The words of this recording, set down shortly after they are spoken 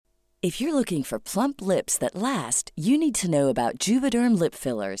If you're looking for plump lips that last, you need to know about Juvederm lip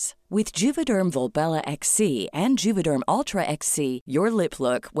fillers. With Juvederm Volbella XC and Juvederm Ultra XC, your lip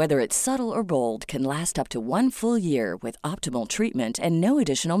look, whether it's subtle or bold, can last up to 1 full year with optimal treatment and no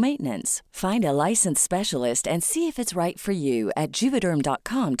additional maintenance. Find a licensed specialist and see if it's right for you at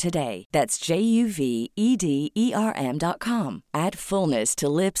Juvederm.com today. That's JUVEDERM.com. Add fullness to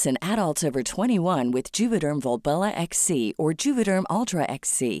lips in adults over 21 with Juvederm Volbella XC or Juvederm Ultra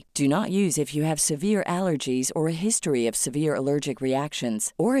XC. Do not use if you have severe allergies or a history of severe allergic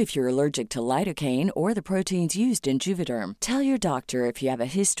reactions, or if you're allergic to lidocaine or the proteins used in Juvederm. Tell your doctor if you have a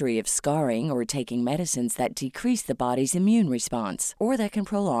history of scarring or taking medicines that decrease the body's immune response or that can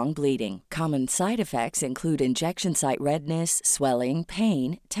prolong bleeding. Common side effects include injection site redness, swelling,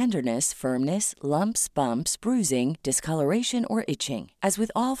 pain, tenderness, firmness, lumps, bumps, bruising, discoloration, or itching. As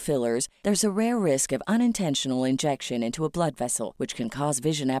with all fillers, there's a rare risk of unintentional injection into a blood vessel, which can cause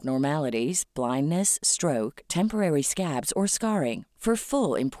vision abnormalities, blindness, stroke, temporary scabs, or scarring. For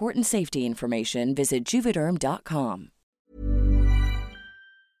full, important safety information, visit Juvederm.com.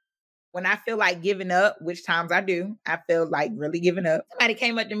 When I feel like giving up, which times I do, I feel like really giving up. Somebody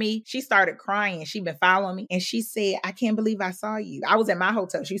came up to me. She started crying. She'd been following me. And she said, I can't believe I saw you. I was at my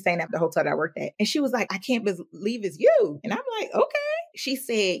hotel. She was staying at the hotel that I worked at. And she was like, I can't believe it's you. And I'm like, okay. She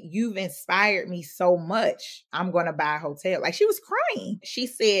said, you've inspired me so much. I'm going to buy a hotel. Like, she was crying. She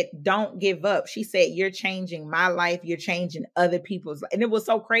said, don't give up. She said, you're changing my life. You're changing other people's life. And it was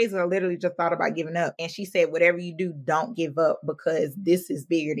so crazy. I literally just thought about giving up. And she said, whatever you do, don't give up because this is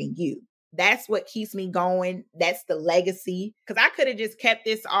bigger than you. That's what keeps me going. That's the legacy. Because I could have just kept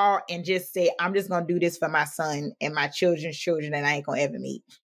this all and just said, I'm just going to do this for my son and my children's children that I ain't going to ever meet.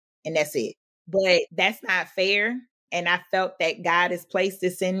 And that's it. But that's not fair. And I felt that God has placed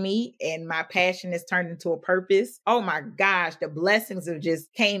this in me and my passion has turned into a purpose. Oh my gosh, the blessings have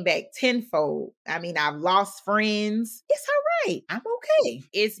just came back tenfold. I mean, I've lost friends. It's all right. I'm okay.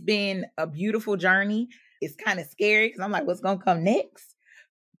 It's been a beautiful journey. It's kind of scary because I'm like, what's going to come next?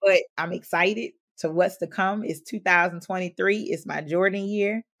 But I'm excited to what's to come. It's 2023. It's my Jordan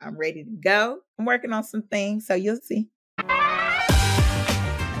year. I'm ready to go. I'm working on some things, so you'll see.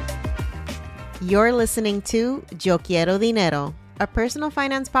 You're listening to Yo Quiero Dinero, a personal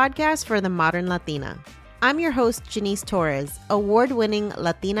finance podcast for the modern Latina. I'm your host, Janice Torres, award-winning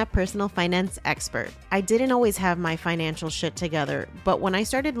Latina personal finance expert. I didn't always have my financial shit together, but when I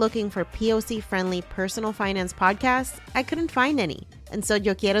started looking for POC-friendly personal finance podcasts, I couldn't find any. And so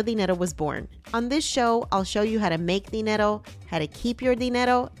Yo Quiero Dinero was born. On this show, I'll show you how to make dinero, how to keep your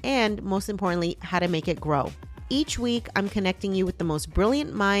dinero, and most importantly, how to make it grow. Each week, I'm connecting you with the most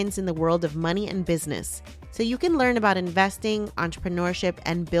brilliant minds in the world of money and business, so you can learn about investing, entrepreneurship,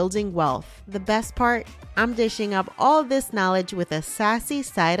 and building wealth. The best part, I'm dishing up all this knowledge with a sassy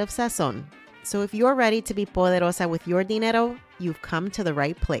side of sazon. So if you're ready to be poderosa with your dinero, you've come to the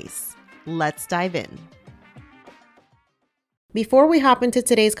right place. Let's dive in. Before we hop into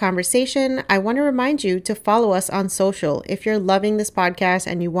today's conversation, I want to remind you to follow us on social. If you're loving this podcast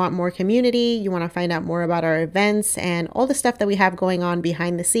and you want more community, you want to find out more about our events and all the stuff that we have going on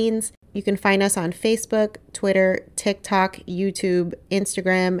behind the scenes, you can find us on Facebook, Twitter, TikTok, YouTube,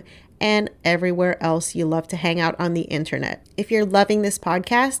 Instagram, and everywhere else you love to hang out on the internet. If you're loving this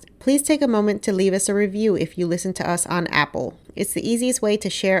podcast, please take a moment to leave us a review if you listen to us on Apple. It's the easiest way to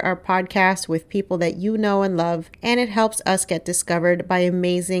share our podcast with people that you know and love, and it helps us get discovered by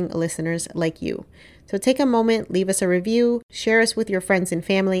amazing listeners like you. So take a moment, leave us a review, share us with your friends and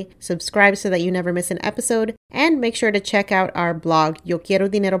family, subscribe so that you never miss an episode, and make sure to check out our blog,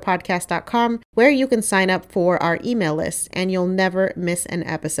 YoQuieroDineroPodcast.com, where you can sign up for our email list and you'll never miss an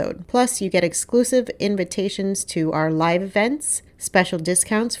episode. Plus, you get exclusive invitations to our live events, special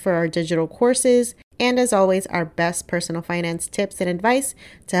discounts for our digital courses, and as always, our best personal finance tips and advice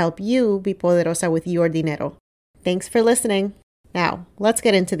to help you be poderosa with your dinero. Thanks for listening. Now, let's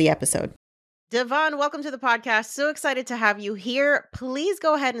get into the episode. Davonne, welcome to the podcast. So excited to have you here. Please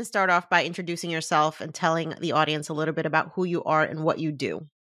go ahead and start off by introducing yourself and telling the audience a little bit about who you are and what you do.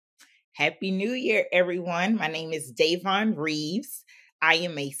 Happy New Year, everyone. My name is Davonne Reaves. I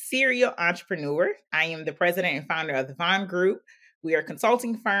am a serial entrepreneur. I am the president and founder of the Vonne Group. We are a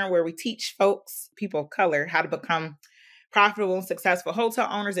consulting firm where we teach folks, people of color, how to become profitable and successful hotel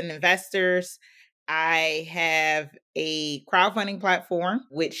owners and investors. I have a crowdfunding platform,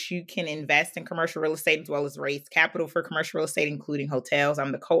 which you can invest in commercial real estate as well as raise capital for commercial real estate, including hotels.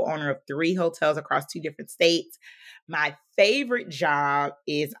 I'm the co-owner of 3 hotels across 2 different states. My favorite job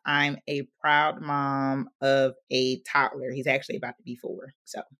is I'm a proud mom of a toddler. He's actually about to be 4.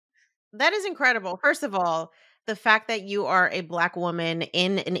 So that is incredible. First of all, The fact that you are a Black woman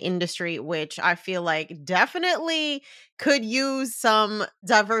in an industry which I feel like definitely could use some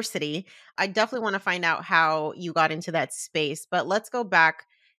diversity. I definitely want to find out how you got into that space. But let's go back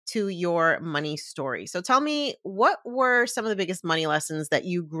to your money story. So tell me, what were some of the biggest money lessons that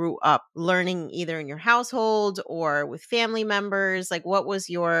you grew up learning either in your household or with family members? Like, what was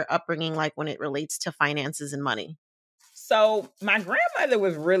your upbringing like when it relates to finances and money? So my grandmother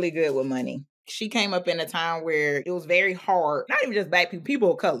was really good with money. She came up in a time where it was very hard, not even just Black people,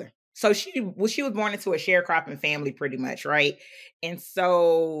 people of color. So she was born into a sharecropping family pretty much, right? And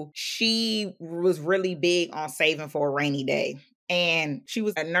so she was really big on saving for a rainy day. And she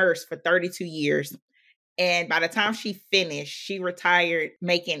was a nurse for 32 years. And by the time she finished, she retired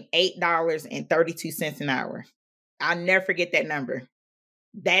making $8.32 an hour. I'll never forget that number.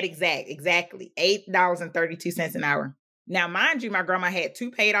 Exactly. $8.32 an hour. Now, mind you, my grandma had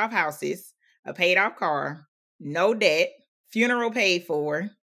 2 paid off houses, a paid off car, no debt, funeral paid for.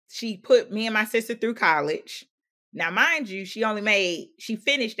 She put me and my sister through college. Now, mind you, she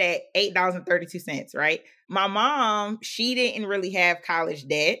finished at $8.32, right? My mom, she didn't really have college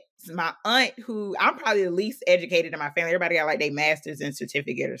debt. My aunt, who I'm probably the least educated in my family, everybody got like their master's and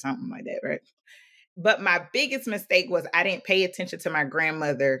certificate or something like that, right? But my biggest mistake was I didn't pay attention to my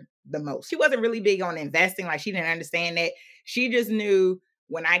grandmother the most. She wasn't really big on investing. Like, she didn't understand that. She just knew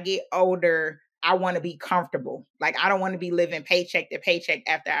when I get older, I want to be comfortable. Like, I don't want to be living paycheck to paycheck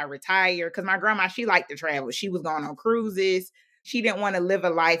after I retire. Because my grandma, she liked to travel. She was going on cruises. She didn't want to live a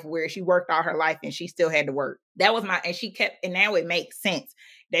life where she worked all her life and she still had to work. And now it makes sense.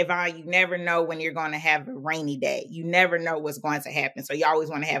 Davonne, you never know when you're going to have a rainy day. You never know what's going to happen. So you always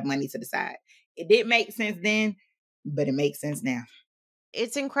want to have money to the side. It didn't make sense then, but it makes sense now.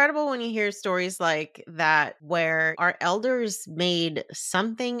 It's incredible when you hear stories like that where our elders made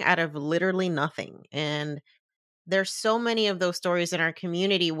something out of literally nothing. And there's so many of those stories in our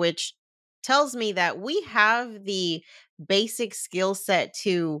community, which tells me that we have the basic skill set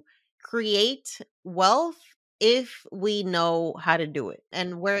to create wealth if we know how to do it.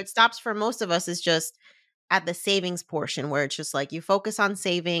 And where it stops for most of us is just at the savings portion, where it's just like you focus on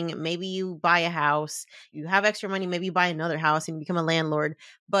saving. Maybe you buy a house, you have extra money, maybe you buy another house and you become a landlord.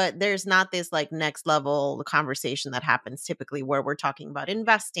 But there's not this like next level conversation that happens typically where we're talking about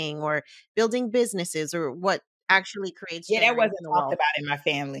investing or building businesses or what actually creates Yeah, that wasn't generational talked wealth. about in my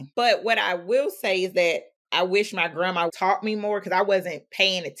family. But what I will say is that I wish my grandma taught me more because I wasn't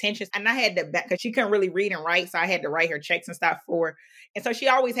paying attention. And I had to, because she couldn't really read and write. So I had to write her checks and stuff for her. And so she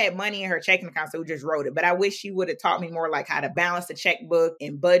always had money in her checking account. So we just wrote it. But I wish she would have taught me more like how to balance the checkbook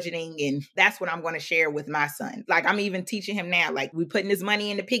and budgeting. And that's what I'm going to share with my son. Like, I'm even teaching him now, like, we putting this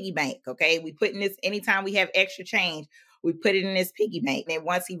money in the piggy bank. Okay. We putting this, anytime we have extra change, we put it in this piggy bank. And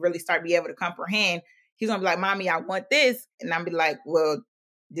once he really start be able to comprehend, he's going to be like, Mommy, I want this. And I'm be like, well,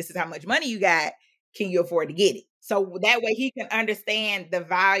 this is how much money you got. Can you afford to get it? So that way he can understand the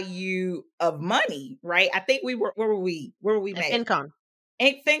value of money, right? I think where were we? Where were we And met? income.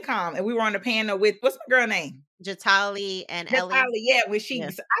 Ain't FinCom. And we were on the panel with, what's my girl name? Jatali and Ellie. Natalie, yeah,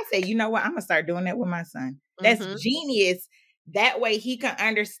 Yes. I say, you know what? I'm going to start doing that with my son. That's Mhm. genius. That way he can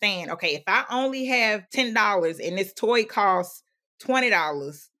understand, okay, if I only have $10 and this toy costs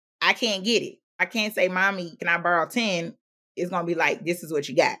 $20, I can't get it. I can't say, Mommy, can I borrow 10? It's going to be like, this is what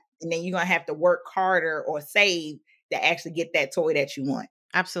you got. And then you're going to have to work harder or save to actually get that toy that you want.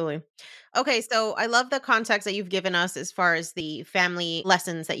 Absolutely. Okay, so I love the context that you've given us as far as the family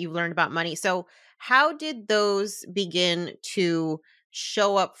lessons that you've learned about money. So, how did those begin to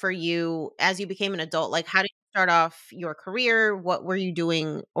show up for you as you became an adult? Like, how did you start off your career? What were you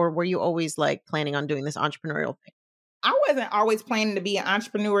doing, or were you always like planning on doing this entrepreneurial thing? I wasn't always planning to be an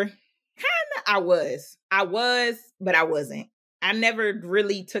entrepreneur. Kinda I was, but I wasn't. I never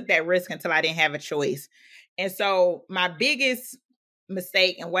really took that risk until I didn't have a choice. And so my biggest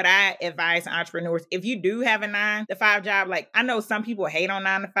mistake and what I advise entrepreneurs, if you do have a 9 to 5 job, like, I know some people hate on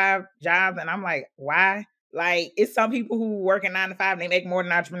 9 to 5 jobs, and I'm like, why? Like, it's some people who work at 9 to 5 and they make more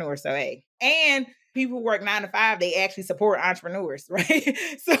than entrepreneurs. So hey. And people who work 9 to 5, they actually support entrepreneurs, right?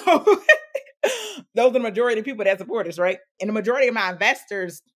 So those are the majority of people that support us, right? And the majority of my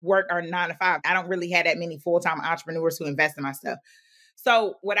investors work are 9 to 5. I don't really have that many full-time entrepreneurs who invest in my stuff.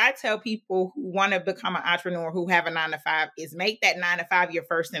 So what I tell people who want to become an entrepreneur who have a 9 to 5 is make that 9 to 5 your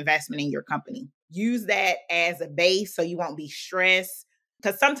first investment in your company. Use that as a base so you won't be stressed.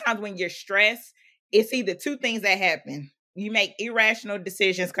 Because sometimes when you're stressed, it's either 2 things that happen. You make irrational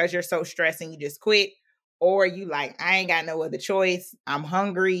decisions because you're so stressed and you just quit. Or you like, I ain't got no other choice. I'm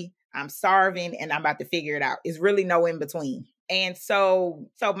hungry. I'm starving and I'm about to figure it out. It's really no in between. And so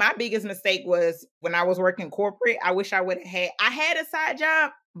my biggest mistake was when I was working corporate, I wish I had a side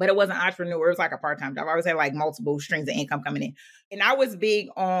job, but it wasn't entrepreneur. It was like a part-time job. I always had like multiple streams of income coming in. And I was big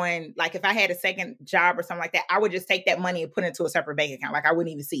on, like, if I had a second job or something like that, I would just take that money and put it into a separate bank account. Like, I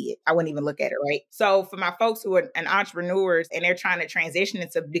wouldn't even see it. I wouldn't even look at it, right? So for my folks who are entrepreneurs and they're trying to transition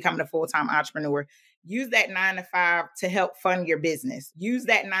into becoming a full-time entrepreneur, use that 9 to 5 to help fund your business. Use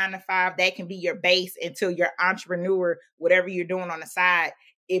that 9 to 5. That can be your base until your entrepreneur, whatever you're doing on the side,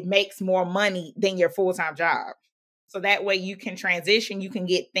 it makes more money than your full-time job. So that way you can transition, you can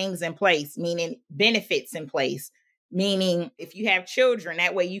get things in place, meaning benefits in place, meaning if you have children,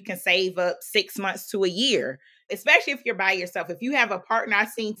 that way you can save up 6 months to a year, especially if you're by yourself. If you have a partner, I've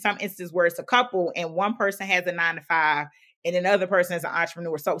seen some instances where it's a couple and one person has a 9 to 5 and another person is an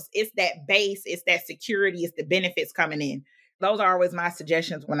entrepreneur. So it's that base, it's that security, it's the benefits coming in. Those are always my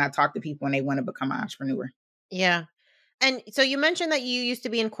suggestions when I talk to people when they want to become an entrepreneur. Yeah. And so you mentioned that you used to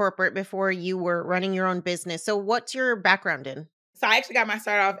be in corporate before you were running your own business. So what's your background in? So I actually got my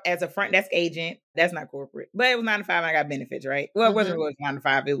start off as a front desk agent. That's not corporate, but it was 9 to 5 and I got benefits, right? Well, it wasn't really 9 to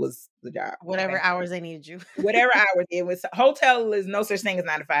 5. It was the job. Whatever hours they needed you. Whatever hours. It was hotel is no such thing as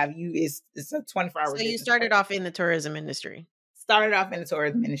 9 to 5. It's a 24-hour. So you started off in the tourism industry. Started off in the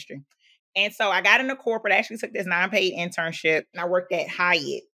tourism industry. And so I got into corporate. I actually took this non-paid internship and I worked at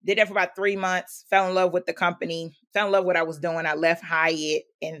Hyatt. Did that for about 3 months, fell in love with the company, fell in love with what I was doing. I left Hyatt.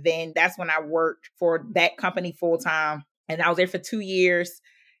 And then that's when I worked for that company full time. And I was there for 2 years.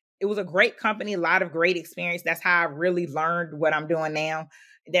 It was a great company, a lot of great experience. That's how I really learned what I'm doing now.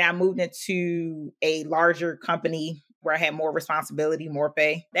 Then I moved into a larger company where I had more responsibility, more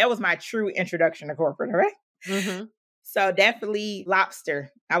pay. That was my true introduction to corporate, all right? Mm-hmm. So definitely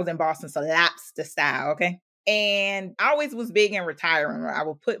lobster. I was in Boston, so lobster style, okay? And I always was big in retirement. I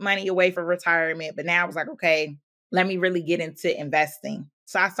would put money away for retirement, but now I was like, okay, let me really get into investing.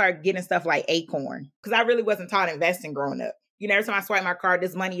 So I started getting stuff like Acorn because I really wasn't taught investing growing up. You know, every time I swipe my card,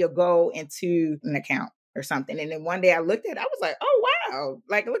 this money will go into an account or something. And then one day I looked at it, I was like, oh, wow.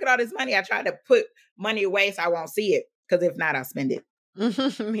 Like, look at all this money. I tried to put money away so I won't see it because if not, I'll spend it.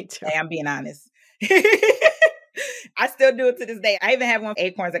 Me too. Hey, I'm being honest. I still do it to this day. I even have one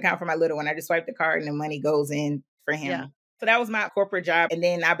Acorns account for my little one. I just swipe the card and the money goes in for him. Yeah. So that was my corporate job. And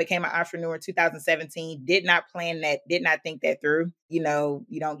then I became an entrepreneur in 2017. Did not plan that, did not think that through. You know,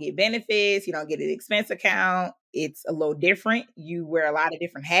 you don't get benefits. You don't get an expense account. It's a little different. You wear a lot of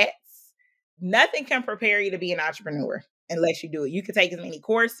different hats. Nothing can prepare you to be an entrepreneur unless you do it. You can take as many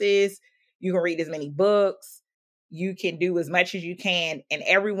courses. You can read as many books. You can do as much as you can. And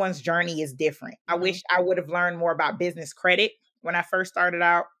everyone's journey is different. I wish I would have learned more about business credit when I first started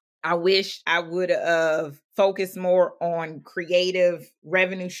out. I wish I would have focused more on creative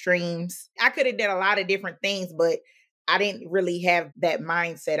revenue streams. I could have done a lot of different things, but I didn't really have that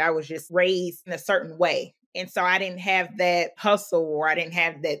mindset. I was just raised in a certain way. And so I didn't have that hustle or I didn't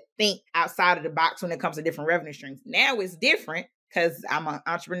have that think outside of the box when it comes to different revenue streams. Now it's different because I'm an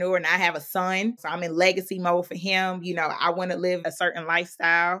entrepreneur and I have a son. So I'm in legacy mode for him. You know, I want to live a certain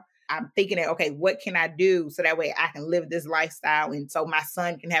lifestyle. I'm thinking that, okay, what can I do so that way I can live this lifestyle and so my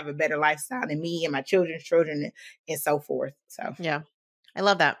son can have a better lifestyle than me and my children's children and so forth. So yeah, I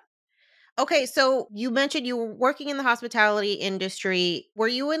love that. Okay, so you mentioned you were working in the hospitality industry. Were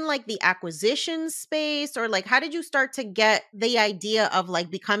you in like the acquisition space or like how did you start to get the idea of like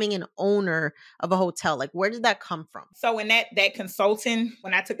becoming an owner of a hotel? Like where did that come from? So in that consulting,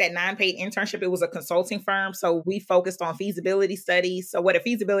 when I took that non-paid internship, it was a consulting firm. So we focused on feasibility studies. So what a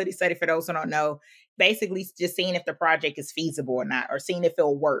feasibility study, for those who don't know, basically just seeing if the project is feasible or not, or seeing if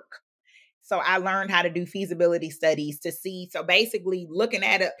it'll work. So I learned how to do feasibility studies to see. So basically looking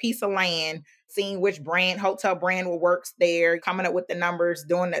at a piece of land, seeing which hotel brand will work there, coming up with the numbers,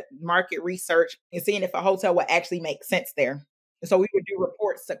 doing the market research and seeing if a hotel would actually make sense there. So we would do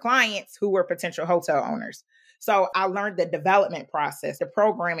reports to clients who were potential hotel owners. So I learned the development process, the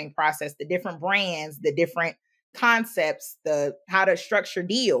programming process, the different brands, the different concepts, how to structure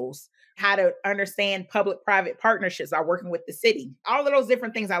deals, how to understand public-private partnerships by working with the city. All of those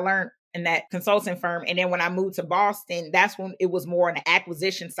different things I learned in that consulting firm. And then when I moved to Boston, that's when it was more on the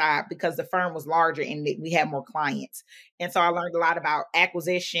acquisition side because the firm was larger and we had more clients. And so I learned a lot about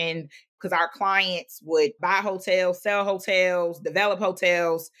acquisition because our clients would buy hotels, sell hotels, develop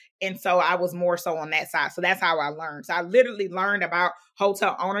hotels. And so I was more so on that side. So that's how I learned. So I literally learned about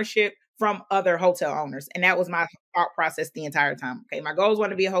hotel ownership from other hotel owners. And that was my thought process the entire time. Okay, my goals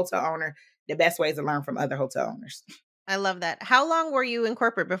want to be a hotel owner. The best way is to learn from other hotel owners. I love that. How long were you in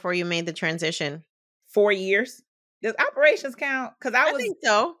corporate before you made the transition? 4 years. Does operations count? Because I think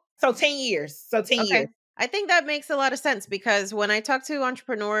so. So 10 years. So 10 years. I think that makes a lot of sense because when I talk to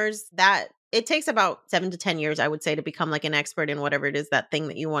entrepreneurs, that it takes about 7 to 10 years, I would say, to become like an expert in whatever it is, that thing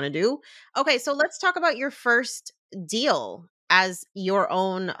that you want to do. Okay, so let's talk about your first deal as your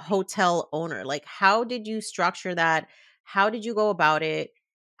own hotel owner. Like, how did you structure that? How did you go about it?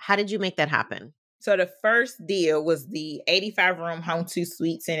 How did you make that happen? So the first deal was the 85-room home 2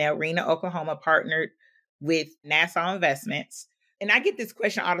 suites in El Reno, Oklahoma, partnered with Nassau Investments. And I get this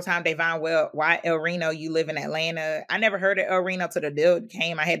question all the time, Davonne, well, why El Reno? You live in Atlanta. I never heard of El Reno till the deal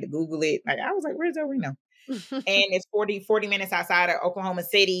came. I had to Google it. Like, I was like, where's El Reno? And it's 40 minutes outside of Oklahoma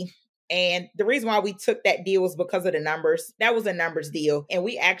City. And the reason why we took that deal was because of the numbers. That was a numbers deal. And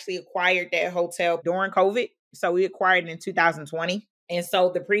we actually acquired that hotel during COVID. So we acquired it in 2020. And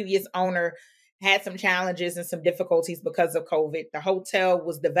so the previous owner had some challenges and some difficulties because of COVID. The hotel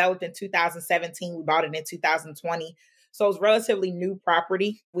was developed in 2017. We bought it in 2020. So it was relatively new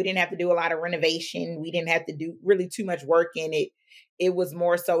property. We didn't have to do a lot of renovation. We didn't have to do really too much work in it. It was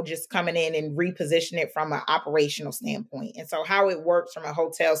more so just coming in and reposition it from an operational standpoint. And so how it works from a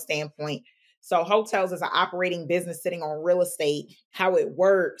hotel standpoint. So hotels is an operating business sitting on real estate. How it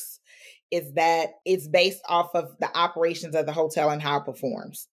works is that it's based off of the operations of the hotel and how it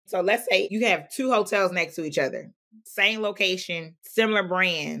performs. So let's say you have two hotels next to each other, same location, similar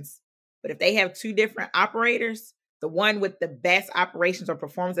brands. But if they have two different operators, the one with the best operations or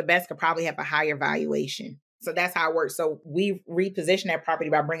performs the best could probably have a higher valuation. So that's how it works. So we repositioned that property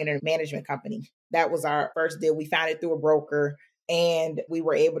by bringing in a management company. That was our first deal. We found it through a broker and we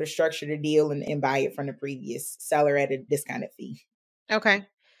were able to structure the deal and buy it from the previous seller at a discounted fee. Okay.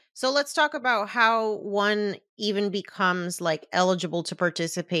 So let's talk about how one even becomes like eligible to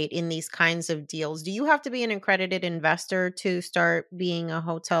participate in these kinds of deals. Do you have to be an accredited investor to start being a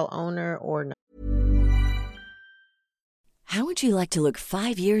hotel owner or no? How would you like to look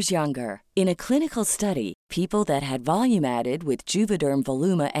 5 years younger? In a clinical study, people that had volume added with Juvederm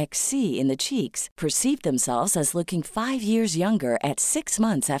Voluma XC in the cheeks perceived themselves as looking 5 years younger at 6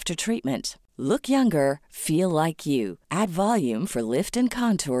 months after treatment. Look younger, feel like you. Add volume for lift and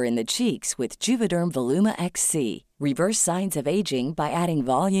contour in the cheeks with Juvederm Voluma XC. Reverse signs of aging by adding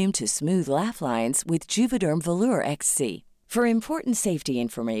volume to smooth laugh lines with Juvederm Volure XC. For important safety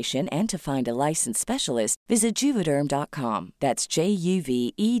information and to find a licensed specialist, visit Juvederm.com. That's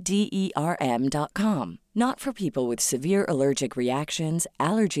JUVEDERM.com. Not for people with severe allergic reactions,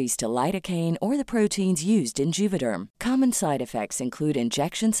 allergies to lidocaine, or the proteins used in Juvederm. Common side effects include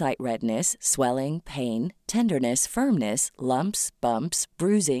injection site redness, swelling, pain, tenderness, firmness, lumps, bumps,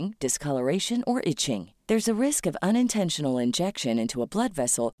 bruising, discoloration, or itching. There's a risk of unintentional injection into a blood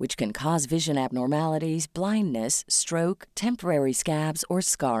vessel, which can cause vision abnormalities, blindness, stroke, temporary scabs, or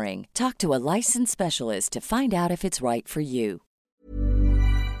scarring. Talk to a licensed specialist to find out if it's right for you.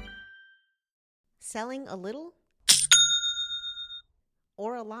 Selling a little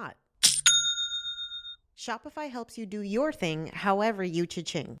or a lot? Shopify helps you do your thing however you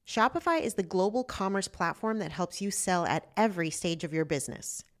cha-ching. Shopify is the global commerce platform that helps you sell at every stage of your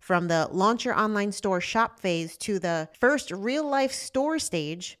business. From the launch your online store shop phase to the first real life store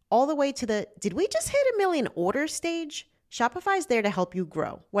stage, all the way to the did we just hit 1 million orders stage? Shopify is there to help you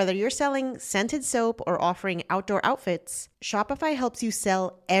grow. Whether you're selling scented soap or offering outdoor outfits, Shopify helps you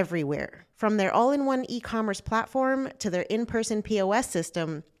sell everywhere. From their all-in-one e-commerce platform to their in-person POS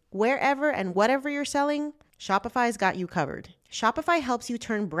system, wherever and whatever you're selling, Shopify's got you covered. Shopify helps you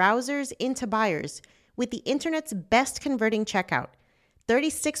turn browsers into buyers with the internet's best converting checkout,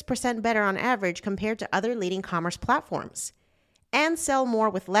 36% better on average compared to other leading commerce platforms. And sell more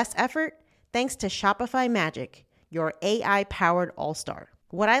with less effort thanks to Shopify Magic, your AI-powered all-star.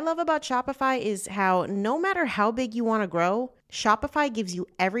 What I love about Shopify is how no matter how big you want to grow, Shopify gives you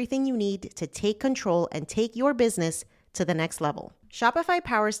everything you need to take control and take your business to the next level. Shopify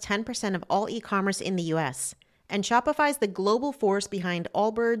powers 10% of all e-commerce in the US, and Shopify is the global force behind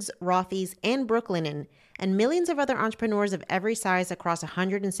Allbirds, Rothy's, and Brooklinen, and millions of other entrepreneurs of every size across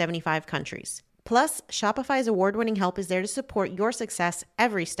 175 countries. Plus, Shopify's award-winning help is there to support your success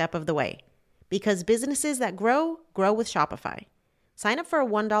every step of the way. Because businesses that grow, grow with Shopify. Sign up for a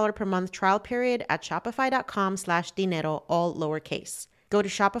 $1 per month trial period at shopify.com/dinero, all lowercase. Go to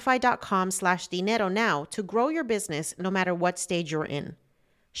shopify.com/dinero now to grow your business no matter what stage you're in.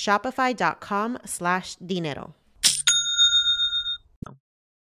 Shopify.com/dinero.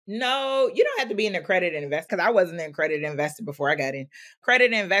 No, you don't have to be an accredited investor because I wasn't an accredited investor before I got in.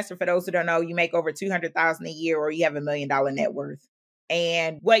 Accredited investor, for those who don't know, you make over $200,000 a year or you have $1 million net worth.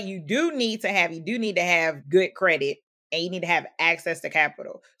 And what you do need to have, you do need to have good credit and you need to have access to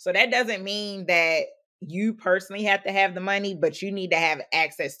capital. So that doesn't mean that you personally have to have the money, but you need to have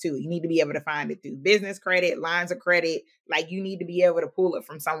access to it. You need to be able to find it through business credit, lines of credit. Like you need to be able to pull it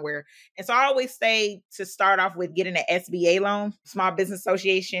from somewhere. And so I always say to start off with getting an SBA loan, Small Business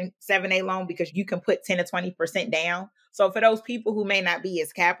Association 7A loan, because you can put 10 to 20% down. So for those people who may not be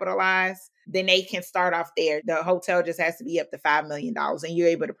as capitalized, then they can start off there. The hotel just has to be up to $5 million and you're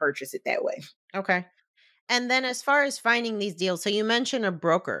able to purchase it that way. Okay. And then as far as finding these deals, so you mentioned a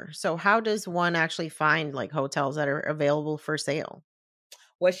broker. So how does one actually find like hotels that are available for sale?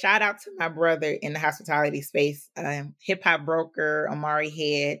 Well, shout out to my brother in the hospitality space, hip hop broker, Amari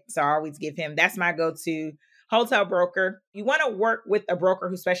Head. So I always give him, that's my go-to hotel broker. You want to work with a broker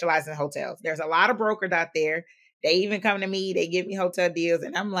who specializes in hotels. There's a lot of brokers out there. They even come to me, they give me hotel deals,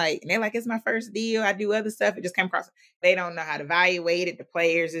 and I'm like, and they're like, it's my first deal. I do other stuff. It just came across. They don't know how to evaluate it. The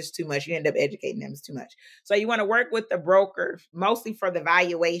players is too much. You end up educating them. It's too much. So you want to work with the broker mostly for the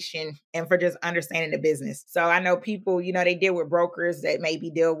valuation and for just understanding the business. So I know people, they deal with brokers that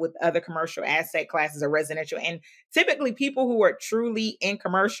maybe deal with other commercial asset classes or residential. And typically people who are truly in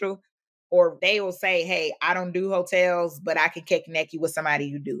commercial, or they will say, hey, I don't do hotels, but I can connect you with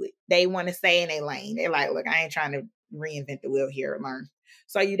somebody who do it. They want to stay in a lane. They're like, look, I ain't trying to reinvent the wheel here or learn.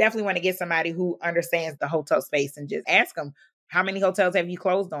 So you definitely want to get somebody who understands the hotel space and just ask them, how many hotels have you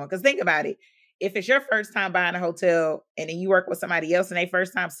closed on? Because think about it. If it's your first time buying a hotel and then you work with somebody else and they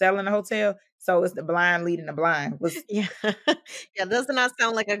first time selling a hotel, so it's the blind leading the blind. Yeah. Yeah, does not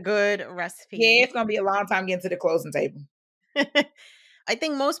sound like a good recipe. Yeah, it's going to be a long time getting to the closing table. I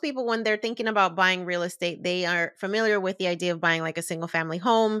think most people, when they're thinking about buying real estate, they are familiar with the idea of buying like a single family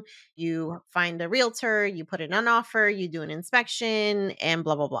home. You find a realtor, you put it on offer, you do an inspection, and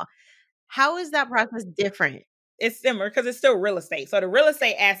blah, blah, blah. How is that process different? It's similar because it's still real estate. So the real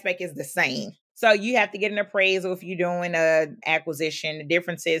estate aspect is the same. So you have to get an appraisal if you're doing a acquisition. The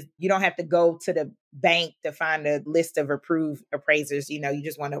difference is you don't have to go to the bank to find a list of approved appraisers. You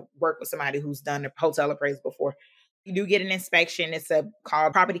just want to work with somebody who's done a hotel appraisal before. You do get an inspection. It's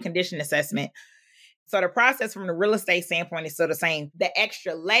called property condition assessment. So the process from the real estate standpoint is still the same. The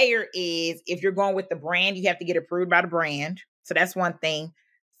extra layer is if you're going with the brand, you have to get approved by the brand. So that's one thing.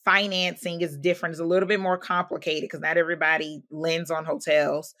 Financing is different. It's a little bit more complicated because not everybody lends on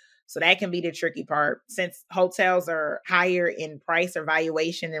hotels. So that can be the tricky part. Since hotels are higher in price or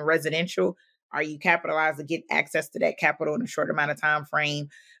valuation than residential, are you capitalized to get access to that capital in a short amount of time frame?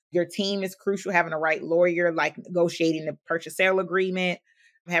 Your team is crucial. Having the right lawyer, like negotiating the purchase sale agreement,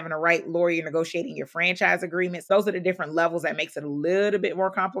 having a right lawyer negotiating your franchise agreements. Those are the different levels that makes it a little bit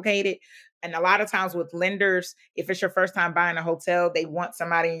more complicated. And a lot of times with lenders, if it's your first time buying a hotel, they want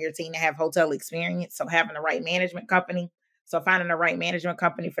somebody in your team to have hotel experience. So having the right management company. So finding the right management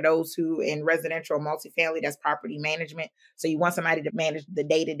company for those who in residential or multifamily, that's property management. So you want somebody to manage the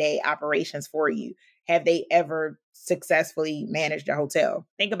day-to-day operations for you. Have they ever successfully managed a hotel?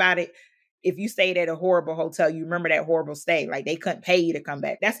 Think about it. If you stayed at a horrible hotel, you remember that horrible stay, like they couldn't pay you to come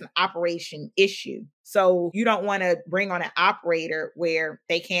back. That's an operation issue. So you don't want to bring on an operator where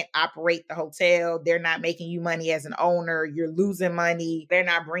they can't operate the hotel. They're not making you money as an owner. You're losing money. They're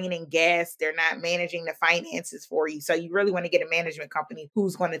not bringing in guests. They're not managing the finances for you. So you really want to get a management company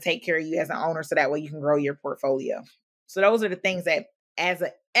who's going to take care of you as an owner so that way you can grow your portfolio. So those are the things that as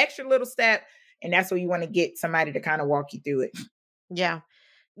an extra little step, and that's where you want to get somebody to kind of walk you through it. Yeah.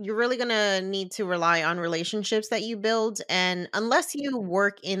 You're really going to need to rely on relationships that you build. And unless you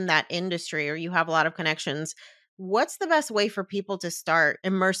work in that industry or you have a lot of connections, what's the best way for people to start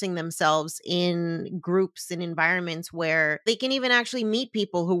immersing themselves in groups and environments where they can even actually meet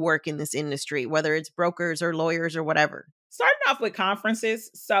people who work in this industry, whether it's brokers or lawyers or whatever? Starting off with conferences.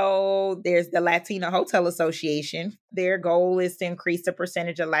 So there's the Latino Hotel Association. Their goal is to increase the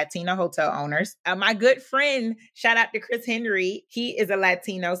percentage of Latino hotel owners. My good friend, shout out to Chris Henry. He is a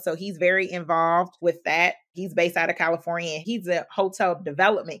Latino, so he's very involved with that. He's based out of California. And he's a hotel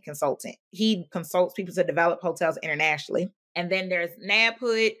development consultant. He consults people to develop hotels internationally. And then there's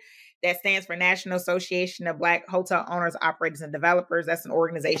NABHOOD. That stands for National Association of Black Hotel Owners, Operators, and Developers. That's an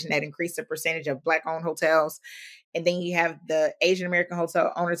organization that increased the percentage of Black-owned hotels. And then you have the Asian American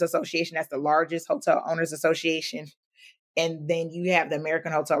Hotel Owners Association. That's the largest hotel owners association. And then you have the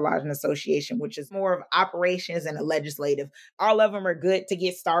American Hotel Lodging Association, which is more of operations and a legislative. All of them are good to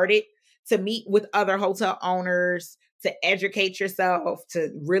get started, to meet with other hotel owners, to educate yourself, to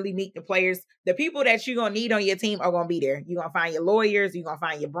really meet the players. The people that you're going to need on your team are going to be there. You're going to find your lawyers. You're going to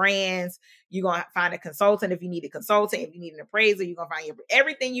find your brands. You're going to find a consultant if you need a consultant. If you need an appraiser, you're going to find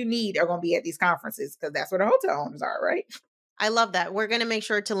everything you need are going to be at these conferences because that's where the hotel owners are, right? I love that. We're going to make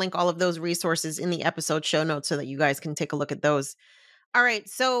sure to link all of those resources in the episode show notes so that you guys can take a look at those. All right.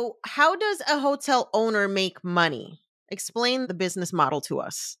 So, how does a hotel owner make money? Explain the business model to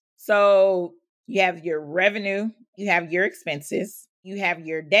us. So you have your revenue, you have your expenses, you have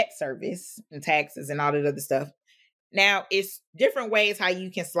your debt service and taxes and all that other stuff. Now, it's different ways how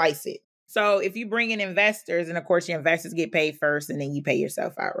you can slice it. So if you bring in investors, and of course your investors get paid first and then you pay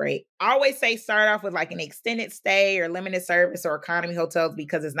yourself out, right? I always say start off with like an extended stay or limited service or economy hotels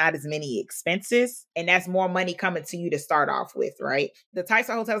because it's not as many expenses and that's more money coming to you to start off with, right? The types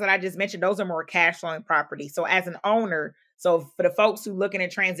of hotels that I just mentioned, those are more cash flowing properties. So as an owner, so for the folks who looking to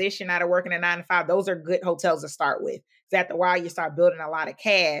transition out of working a 9 to 5, those are good hotels to start with. So after a while, you start building a lot of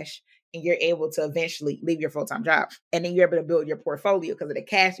cash and you're able to eventually leave your full-time job. And then you're able to build your portfolio because of the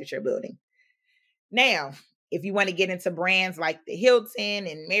cash that you're building. Now, if you want to get into brands like the Hilton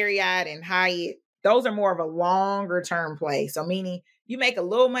and Marriott and Hyatt, those are more of a longer term play. So meaning you make a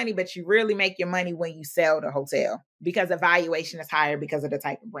little money, but you really make your money when you sell the hotel because the valuation is higher because of the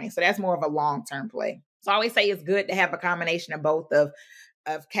type of brand. So that's more of a long-term play. So I always say it's good to have a combination of both of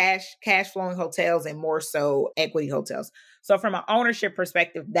cash flowing hotels and more so equity hotels. So from an ownership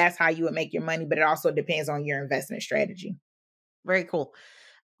perspective, that's how you would make your money, but it also depends on your investment strategy. Very cool.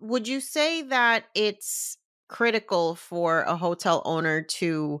 Would you say that it's critical for a hotel owner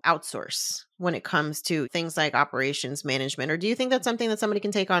to outsource when it comes to things like operations management? Or do you think that's something that somebody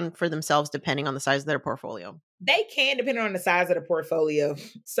can take on for themselves depending on the size of their portfolio? They can, depending on the size of the portfolio.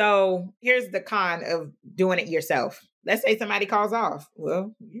 So here's the con of doing it yourself. Let's say somebody calls off.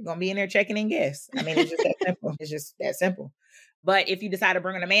 Well, you're going to be in there checking in guests. I mean, it's just that simple. It's just that simple. But if you decide to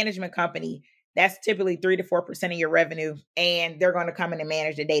bring in a management company, that's typically 3 to 4% of your revenue, and they're going to come in and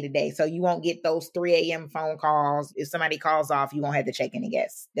manage the day to day. So you won't get those 3 a.m. phone calls. If somebody calls off, you won't have to check in and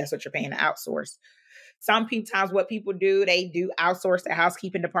guests. That's what you're paying to outsource. Sometimes what people do, they do outsource the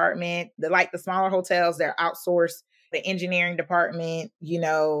housekeeping department. Like the smaller hotels, they're outsourced the engineering department,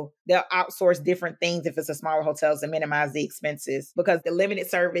 they'll outsource different things if it's a smaller hotel to minimize the expenses because the limited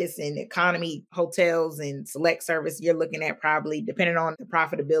service and economy hotels and select service, you're looking at probably depending on the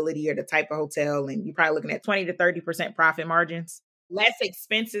profitability or the type of hotel. And you're probably looking at 20 to 30% profit margins. Less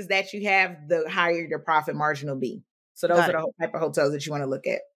expenses that you have, the higher your profit margin will be. So those are the type of hotels that you want to look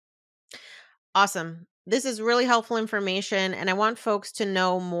at. Awesome. This is really helpful information, and I want folks to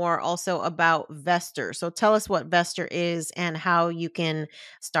know more also about Vestor. So tell us what Vestor is and how you can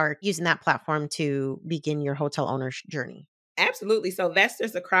start using that platform to begin your hotel owner's journey. Absolutely. So Vestor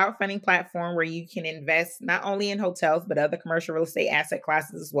is a crowdfunding platform where you can invest not only in hotels, but other commercial real estate asset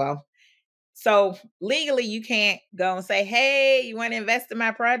classes as well. So legally, you can't go and say, hey, you want to invest in my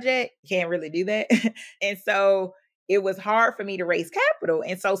project? You can't really do that. And so it was hard for me to raise capital.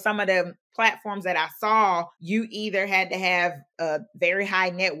 And so some of the platforms that I saw, you either had to have a very high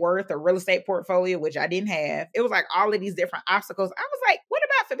net worth or real estate portfolio, which I didn't have. It was like all of these different obstacles. I was like, what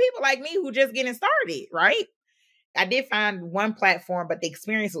about for people like me who just getting started, right? I did find one platform, but the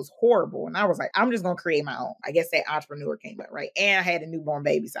experience was horrible. And I was like, I'm just going to create my own. I guess that entrepreneur came up, right? And I had a newborn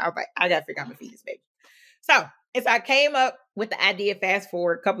baby. So I was like, I got to figure out how to feed this baby. So I came up with the idea, fast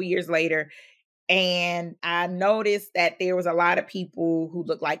forward a couple years later, and I noticed that there was a lot of people who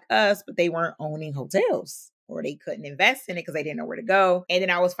looked like us, but they weren't owning hotels or they couldn't invest in it because they didn't know where to go. And then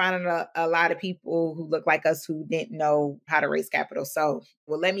I was finding a lot of people who looked like us who didn't know how to raise capital. So,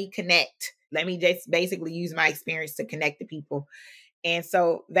 let me connect. Let me just basically use my experience to connect the people. And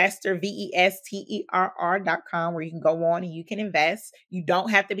so Vestor, VESTERR.com, where you can go on and you can invest. You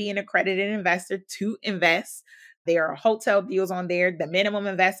don't have to be an accredited investor to invest. There are hotel deals on there. The minimum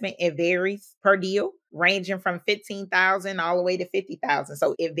investment, it varies per deal, ranging from $15,000 all the way to $50,000.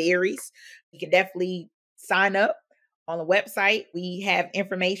 So it varies. You can definitely sign up on the website. We have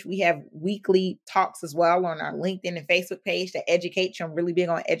information. We have weekly talks as well on our LinkedIn and Facebook page to educate you. I'm really big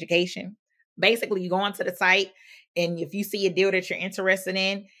on education. Basically, you go onto the site, and if you see a deal that you're interested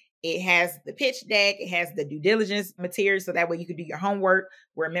in, it has the pitch deck, it has the due diligence materials, so that way you can do your homework.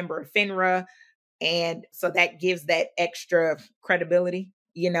 We're a member of FINRA, and so that gives that extra credibility,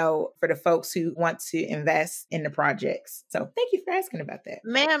 for the folks who want to invest in the projects. So thank you for asking about that.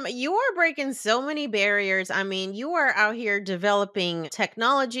 Ma'am, you are breaking so many barriers. I mean, you are out here developing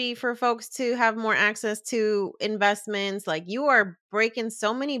technology for folks to have more access to investments. Like, you are breaking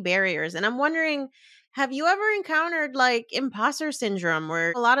so many barriers. And I'm wondering, have you ever encountered like imposter syndrome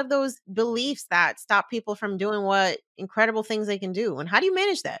or a lot of those beliefs that stop people from doing what incredible things they can do? And how do you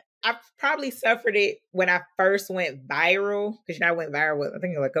manage that? I probably suffered it when I first went viral, because I went viral, I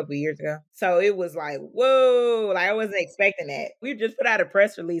think like a couple of years ago. So it was like, whoa, like I wasn't expecting that. We just put out a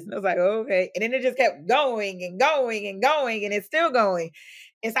press release and I was like, oh, okay. And then it just kept going and going and going, and it's still going.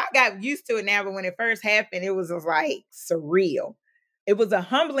 And so I got used to it now, but when it first happened, it was just like surreal. It was a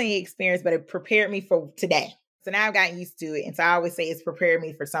humbling experience, but it prepared me for today. So now I've gotten used to it. And so I always say it's prepared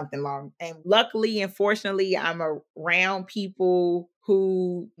me for something long. And luckily and fortunately, I'm around people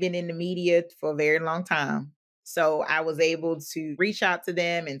who've been in the media for a very long time. So I was able to reach out to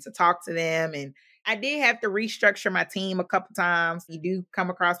them and to talk to them. And I did have to restructure my team a couple times. You do come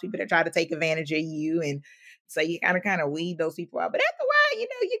across people that try to take advantage of you. And so you kind of weed those people out. But after a while,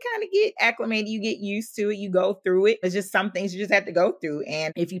 you kind of get acclimated, you get used to it, you go through it. It's just some things you just have to go through.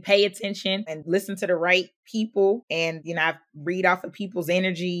 And if you pay attention and listen to the right people, and, I read off of people's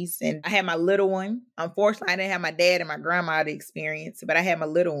energies. And I had my little one. Unfortunately, I didn't have my dad and my grandma to experience, but I had my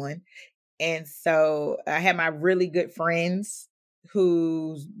little one. And so I had my really good friends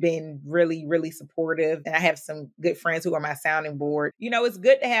who's been really, really supportive. And I have some good friends who are my sounding board. It's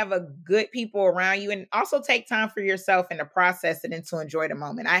good to have a good people around you and also take time for yourself and to process it and to enjoy the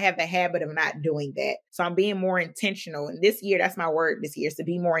moment. I have the habit of not doing that. So I'm being more intentional. And this year, that's my word this year, is to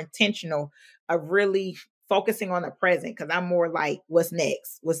be more intentional of really focusing on the present, because I'm more like, what's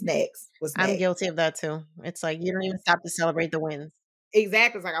next? What's next? What's next? I'm guilty of that too. It's like you don't even stop to celebrate the wins.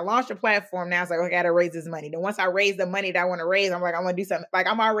 Exactly. It's like I launched a platform. Now it's like, I got to raise this money. Then once I raise the money that I want to raise, I'm like, I want to do something. Like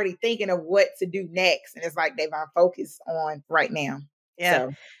I'm already thinking of what to do next. And it's like, Davonne, focus on right now. Yeah.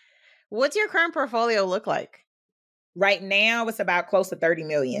 So, what's your current portfolio look like? Right now, it's about close to 30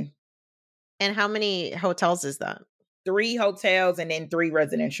 million. And how many hotels is that? 3 hotels and then 3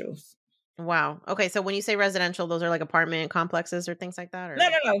 residentials. Wow. Okay. So when you say residential, those are like apartment complexes or things like that? Or?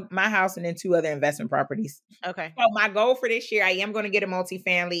 No. My house and then 2 other investment properties. Okay. So my goal for this year, I am going to get a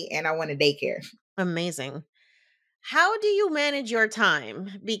multifamily and I want a daycare. Amazing. How do you manage your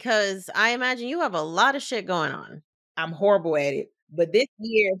time? Because I imagine you have a lot of shit going on. I'm horrible at it. But this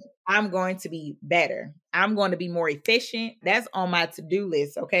year, I'm going to be better. I'm going to be more efficient. That's on my to-do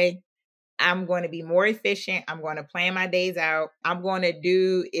list, okay? I'm going to be more efficient. I'm going to plan my days out. I'm going to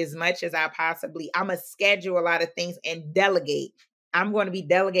do as much as I'm going to schedule a lot of things and delegate. I'm going to be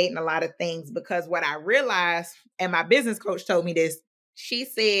delegating a lot of things, because what I realized, and my business coach told me this, she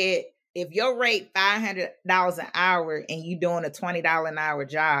said, if your rate $500 an hour and you doing a $20 an hour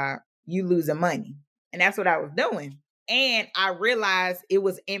job, you losing money. And that's what I was doing. And I realized it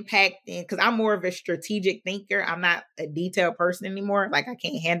was impacting, because I'm more of a strategic thinker. I'm not a detailed person anymore. Like I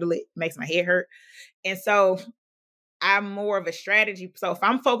can't handle it. It makes my head hurt. And so I'm more of a strategy. So if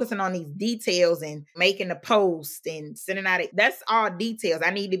I'm focusing on these details and making the post and sending out that's all details.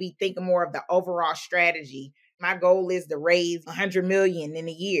 I need to be thinking more of the overall strategy. My goal is to raise 100 million in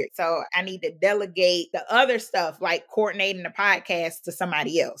a year. So I need to delegate the other stuff, like coordinating the podcast, to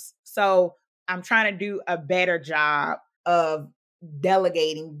somebody else. So I'm trying to do a better job of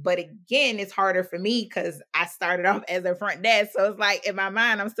delegating. But again, it's harder for me because I started off as a front desk. So it's like, in my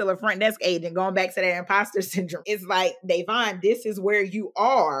mind, I'm still a front desk agent. Going back to that imposter syndrome. It's like, Davonne, this is where you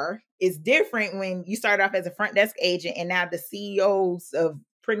are. It's different when you start off as a front desk agent and now the CEOs of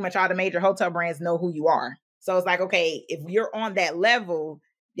pretty much all the major hotel brands know who you are. So it's like, okay, if you're on that level,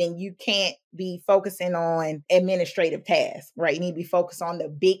 then you can't be focusing on administrative tasks, right? You need to be focused on the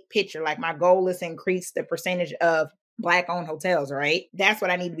big picture. Like my goal is to increase the percentage of Black-owned hotels, right? That's what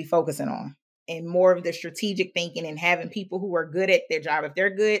I need to be focusing on. And more of the strategic thinking and having people who are good at their job. If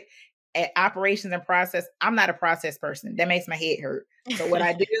they're good at operations and process, I'm not a process person. That makes my head hurt. So what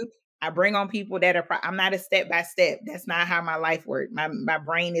I do, I bring on people that are, I'm not a step-by-step. That's not how my life works. My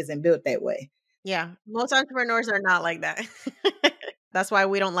brain isn't built that way. Yeah. Most entrepreneurs are not like that. That's why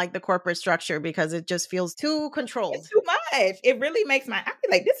we don't like the corporate structure, because it just feels too controlled. It's too much. It really makes I feel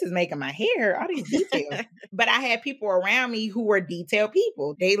like this is making my hair, all these details. But I had people around me who were detailed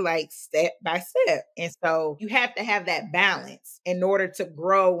people. They like step by step. And so you have to have that balance in order to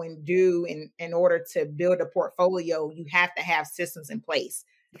grow and do, and in order to build a portfolio, you have to have systems in place,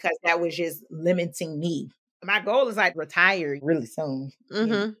 because that was just limiting me. My goal is like retire really soon.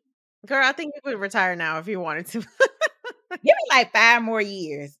 Mm-hmm. Girl, I think you could retire now if you wanted to. Give me like 5 more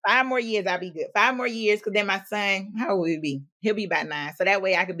years. 5 more years, I'll be good. 5 more years, because then my son, how old will he be? He'll be about 9. So that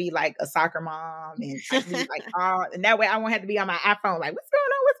way I could be like a soccer mom, and I could be like, and that way I won't have to be on my iPhone like, what's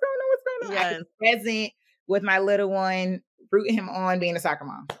going on? What's going on? What's going on? Yes. I can be present with my little one, rooting him on, being a soccer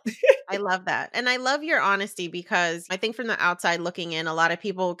mom. I love that. And I love your honesty, because I think from the outside looking in, a lot of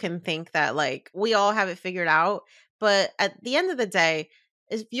people can think that like we all have it figured out. But at the end of the day,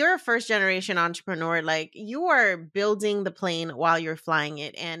 if you're a first generation entrepreneur, like you are building the plane while you're flying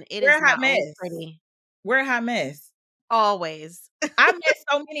it. And it We're is a hot not mess. pretty. We're a hot mess. Always. I met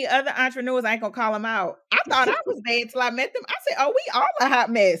so many other entrepreneurs, I ain't gonna call them out. I thought I was bad until I met them. I said, oh, we all a hot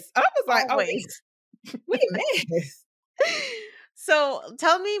mess. I was like, Always. we a mess. So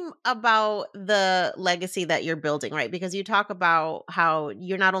tell me about the legacy that you're building, right? Because you talk about how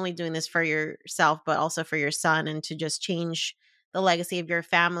you're not only doing this for yourself, but also for your son and to just change the legacy of your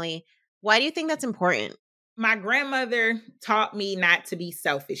family. Why do you think that's important? My grandmother taught me not to be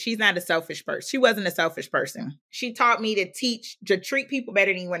selfish. She's not a selfish person. She wasn't a selfish person. She taught me to treat people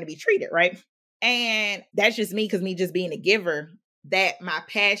better than you want to be treated, right? And that's just me, because me just being a giver, that my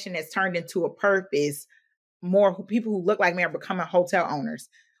passion has turned into a purpose. More people who look like me are becoming hotel owners,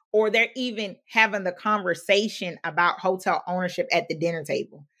 or they're even having the conversation about hotel ownership at the dinner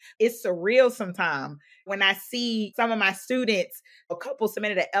table. It's surreal sometimes when I see some of my students, a couple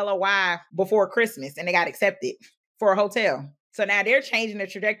submitted a LOI before Christmas and they got accepted for a hotel. So now they're changing the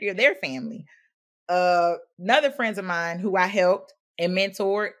trajectory of their family. Another friends of mine who I helped and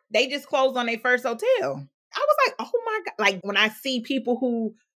mentored, they just closed on their first hotel. I was like, oh my God. Like when I see people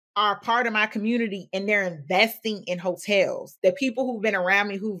who are part of my community and they're investing in hotels, the people who've been around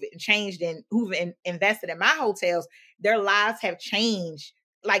me, who've changed and who've invested in my hotels, their lives have changed.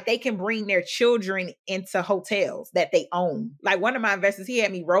 Like they can bring their children into hotels that they own. Like one of my investors, he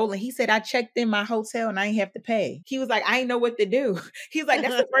had me rolling. He said, I checked in my hotel and I ain't have to pay. He was like, I ain't know what to do. He's like,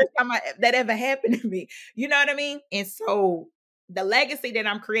 that's the first time that ever happened to me. You know what I mean? And so the legacy that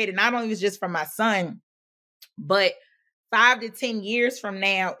I'm creating, not only is just for my son, but 5 to 10 years from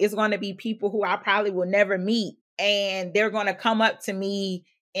now, it's going to be people who I probably will never meet. And they're going to come up to me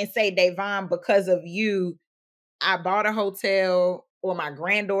and say, Davonne, because of you, I bought a hotel, or my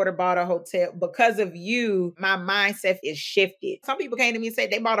granddaughter bought a hotel. Because of you, my mindset is shifted. Some people came to me and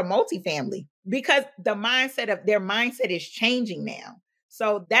said they bought a multifamily because their mindset is changing now.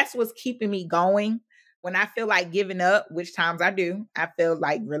 So that's what's keeping me going. When I feel like giving up, which times I do, I feel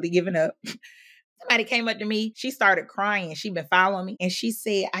like really giving up. Somebody came up to me. She started crying. She'd been following me. And she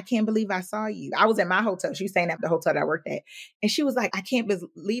said, I can't believe I saw you. I was at my hotel. She was staying at the hotel that I worked at. And she was like, I can't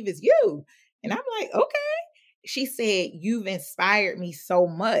believe it's you. And I'm like, okay. She said, you've inspired me so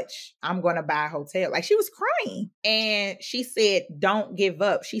much. I'm going to buy a hotel. Like she was crying. And she said, don't give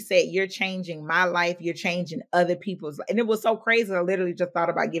up. She said, you're changing my life. You're changing other people's life. And it was so crazy. I literally just thought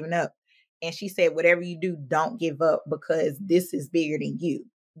about giving up. And she said, whatever you do, don't give up because this is bigger than you.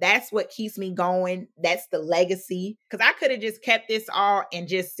 That's what keeps me going. That's the legacy. Because I could have just kept this all and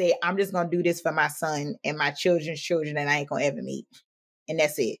just said, I'm just going to do this for my son and my children's children that I ain't going to ever meet. And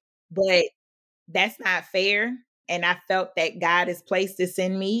that's it. But that's not fair. And I felt that God has placed this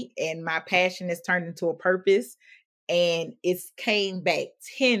in me and my passion has turned into a purpose and it's came back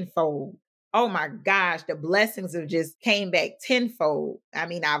tenfold. Oh my gosh, the blessings have just came back tenfold. I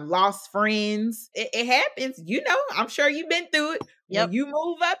mean, I've lost friends. It happens. You know, I'm sure you've been through it. Yep. When you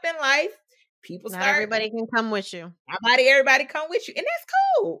move up in life, people Not everybody can come with you. Everybody come with you. And that's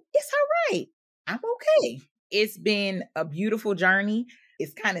cool. It's all right. I'm okay. It's been a beautiful journey.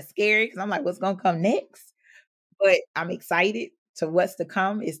 It's kind of scary because I'm like, what's going to come next? But I'm excited to what's to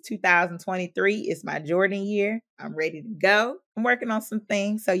come. It's 2023. It's my Jordan year. I'm ready to go. I'm working on some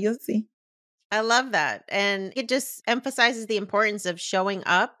things, so you'll see. I love that. And it just emphasizes the importance of showing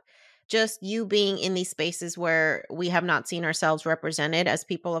up, just you being in these spaces where we have not seen ourselves represented as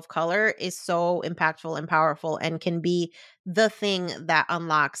people of color is so impactful and powerful and can be the thing that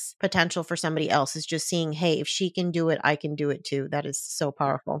unlocks potential for somebody else, is just seeing, hey, if she can do it, I can do it too. That is so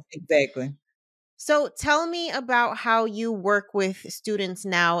powerful. Exactly. So tell me about how you work with students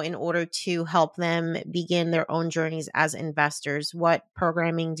now in order to help them begin their own journeys as investors. What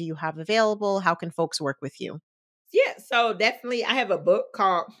programming do you have available? How can folks work with you? Yeah, so definitely I have a book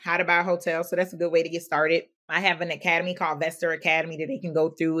called How to Buy a Hotel. So that's a good way to get started. I have an academy called Vestor Academy that they can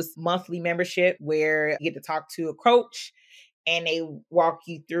go through. It's monthly membership where you get to talk to a coach and they walk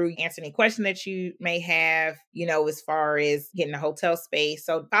you through, answer any question that you may have, you know, as far as getting a hotel space.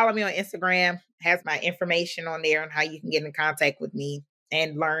 So follow me on Instagram, has my information on there on how you can get in contact with me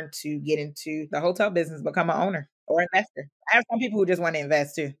and learn to get into the hotel business, become an owner or investor. I have some people who just want to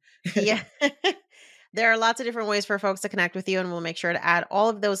invest too. Yeah. There are lots of different ways for folks to connect with you, and we'll make sure to add all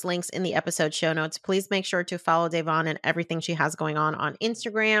of those links in the episode show notes. Please make sure to follow Davonne and everything she has going on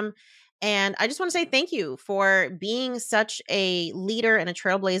Instagram. And I just want to say thank you for being such a leader and a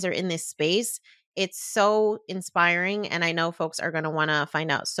trailblazer in this space. It's so inspiring. And I know folks are going to want to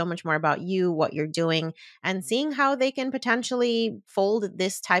find out so much more about you, what you're doing, and seeing how they can potentially fold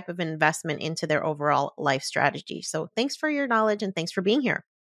this type of investment into their overall life strategy. So thanks for your knowledge and thanks for being here.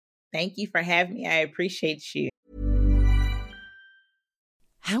 Thank you for having me. I appreciate you.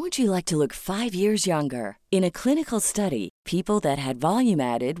 How would you like to look 5 years younger? In a clinical study, people that had volume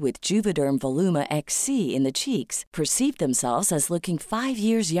added with Juvederm Voluma XC in the cheeks perceived themselves as looking 5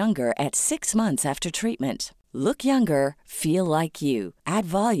 years younger at 6 months after treatment. Look younger, feel like you. Add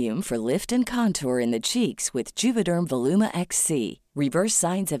volume for lift and contour in the cheeks with Juvederm Voluma XC. Reverse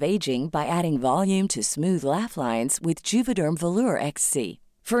signs of aging by adding volume to smooth laugh lines with Juvederm Volure XC.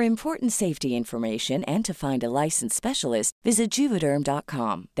 For important safety information and to find a licensed specialist, visit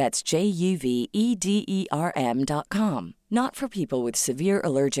Juvederm.com. That's JUVEDERM.com. Not for people with severe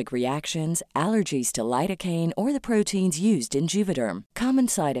allergic reactions, allergies to lidocaine, or the proteins used in Juvederm. Common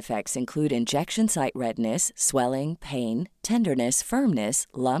side effects include injection site redness, swelling, pain, tenderness, firmness,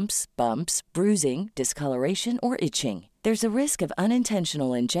 lumps, bumps, bruising, discoloration, or itching. There's a risk of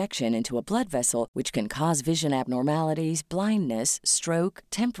unintentional injection into a blood vessel, which can cause vision abnormalities, blindness, stroke,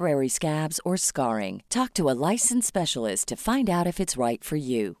 temporary scabs, or scarring. Talk to a licensed specialist to find out if it's right for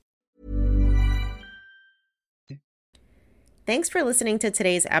you. Thanks for listening to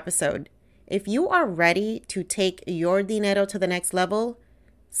today's episode. If you are ready to take your dinero to the next level,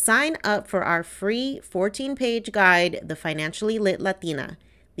 sign up for our free 14-page guide, The Financially Lit Latina,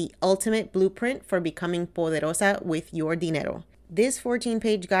 the ultimate blueprint for becoming poderosa with your dinero. This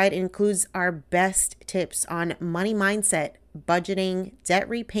 14-page guide includes our best tips on money mindset, budgeting, debt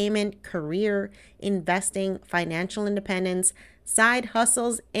repayment, career, investing, financial independence, side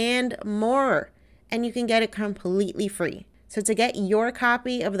hustles, and more. And you can get it completely free. So to get your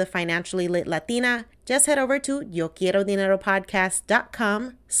copy of The Financially Lit Latina, just head over to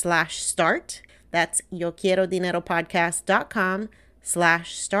yoquierodineropodcast.com/start. That's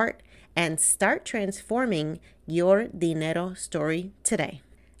yoquierodineropodcast.com/start and start transforming your dinero story today.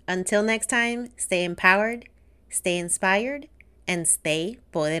 Until next time, stay empowered, stay inspired, and stay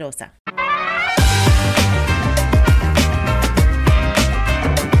poderosa.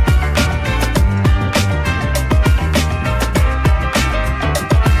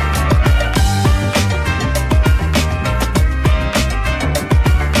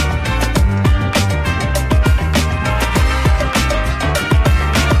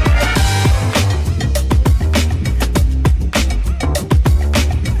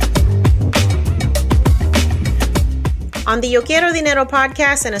 On the Yo Quiero Dinero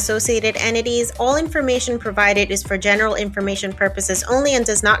podcast and associated entities, all information provided is for general information purposes only and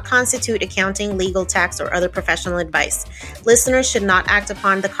does not constitute accounting, legal, tax, or other professional advice. Listeners should not act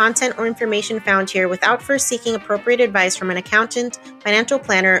upon the content or information found here without first seeking appropriate advice from an accountant, financial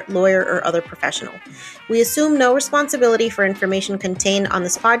planner, lawyer, or other professional. We assume no responsibility for information contained on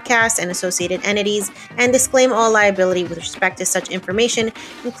this podcast and associated entities and disclaim all liability with respect to such information,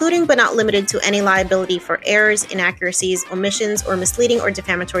 including but not limited to any liability for errors, inaccuracies, omissions, or misleading or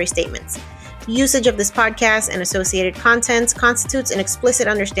defamatory statements. Usage of this podcast and associated contents constitutes an explicit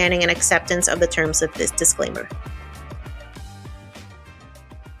understanding and acceptance of the terms of this disclaimer.